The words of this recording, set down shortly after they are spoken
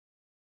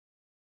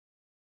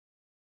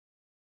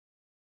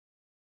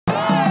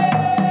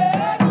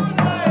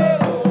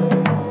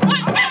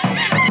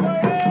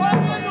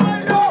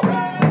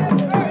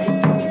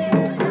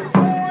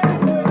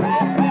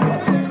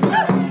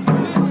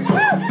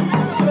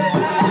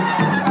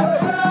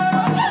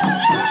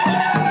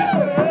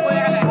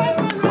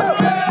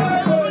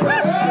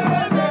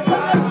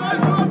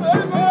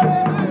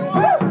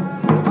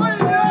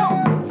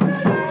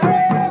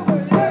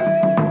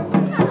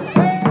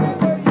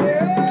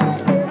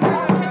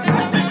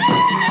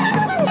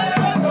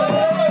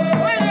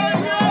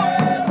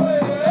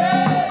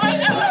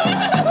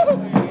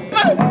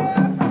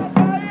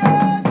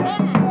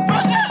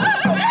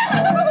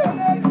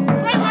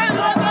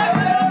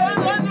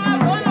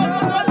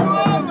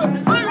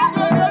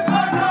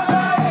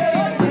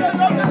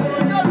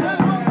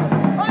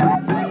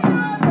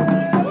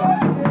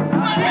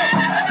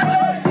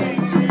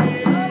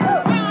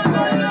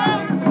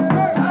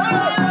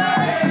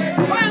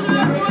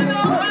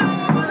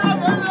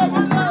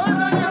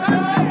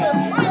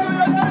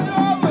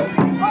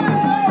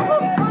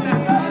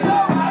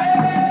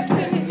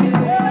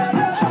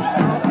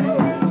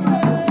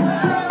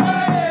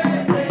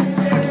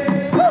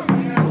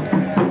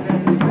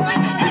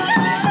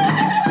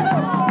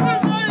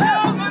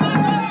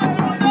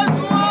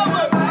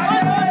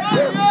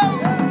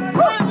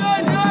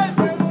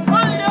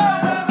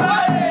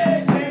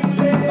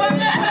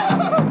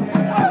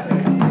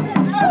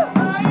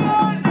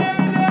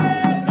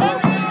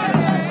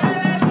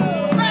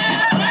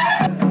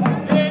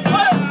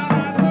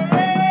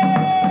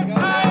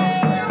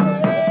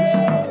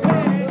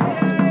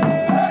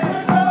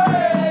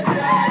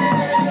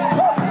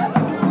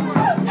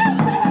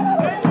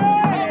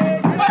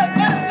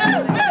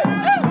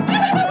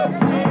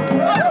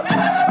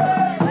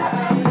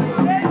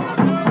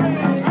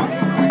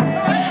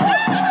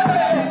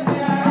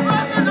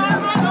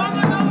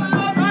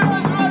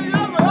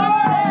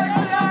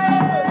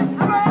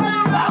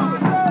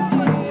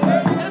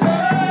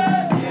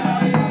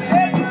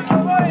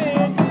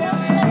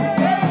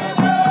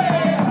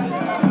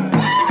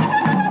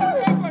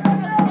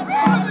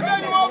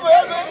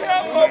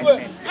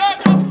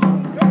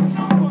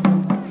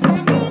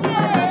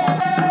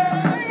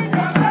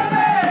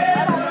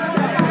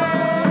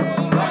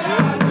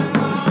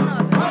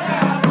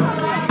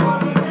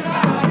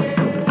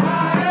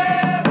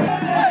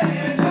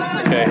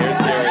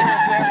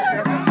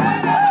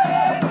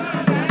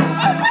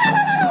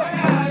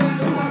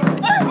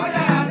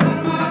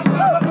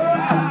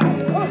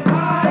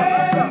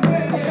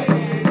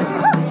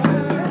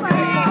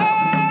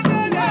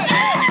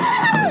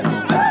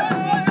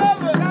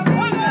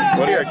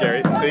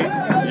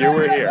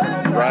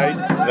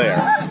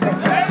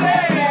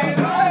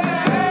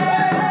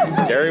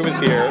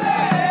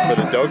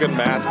Dogon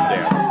mask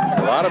dance.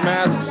 A lot of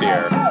masks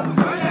here.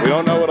 We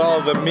don't know what all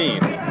of them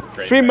mean.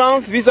 3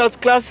 months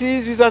without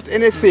classes, without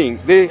anything.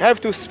 They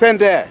have to spend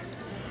there.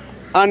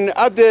 And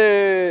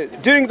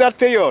during that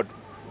period,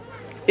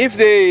 if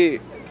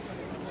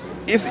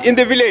in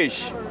the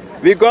village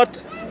we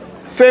got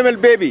female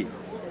baby,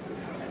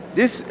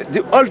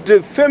 all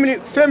the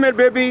female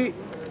baby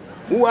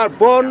who are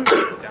born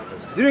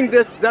during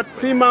that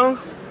 3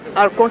 months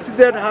are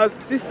considered as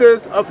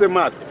sisters of the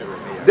mask.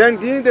 Then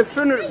during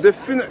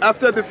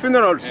after the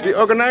funerals, we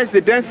organize the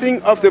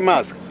dancing of the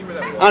mask.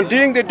 And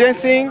during the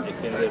dancing,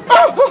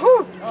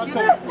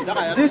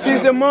 this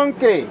is the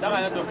monkey.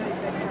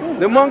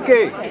 The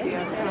monkey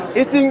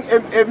eating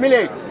a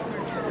millet.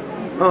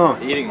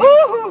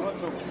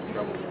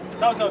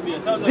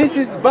 This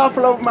is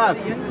buffalo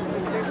mask.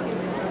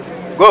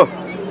 Go.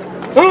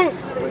 This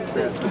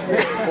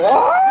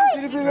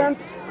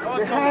represents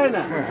the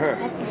hyena.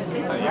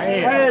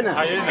 Hyena.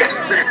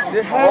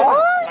 The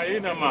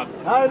hyena mask.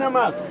 Hyena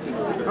mask.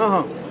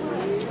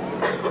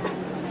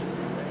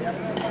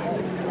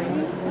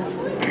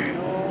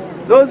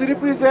 Those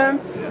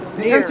represent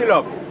the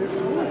antelope.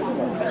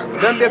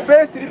 Then the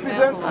face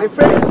represents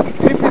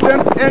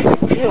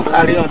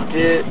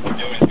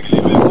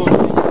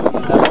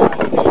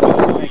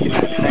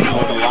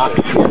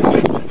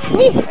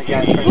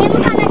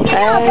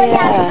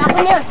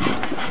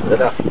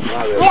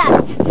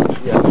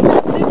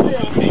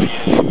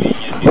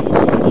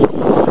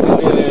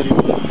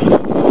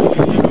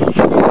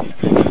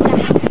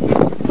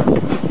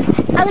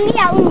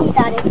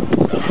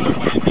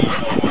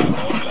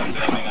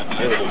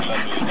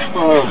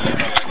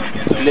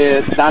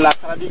dans la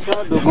tradition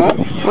de Gon,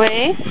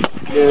 oui,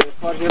 le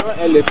forgeron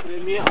est le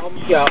premier homme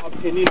qui a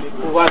obtenu le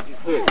pouvoir du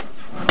feu.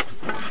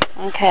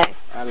 Ok.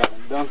 Voilà,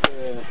 donc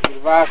il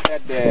va faire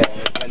des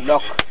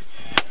locks.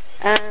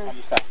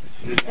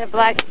 The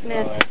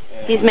blacksmith,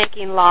 he's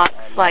making locks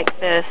like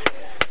this.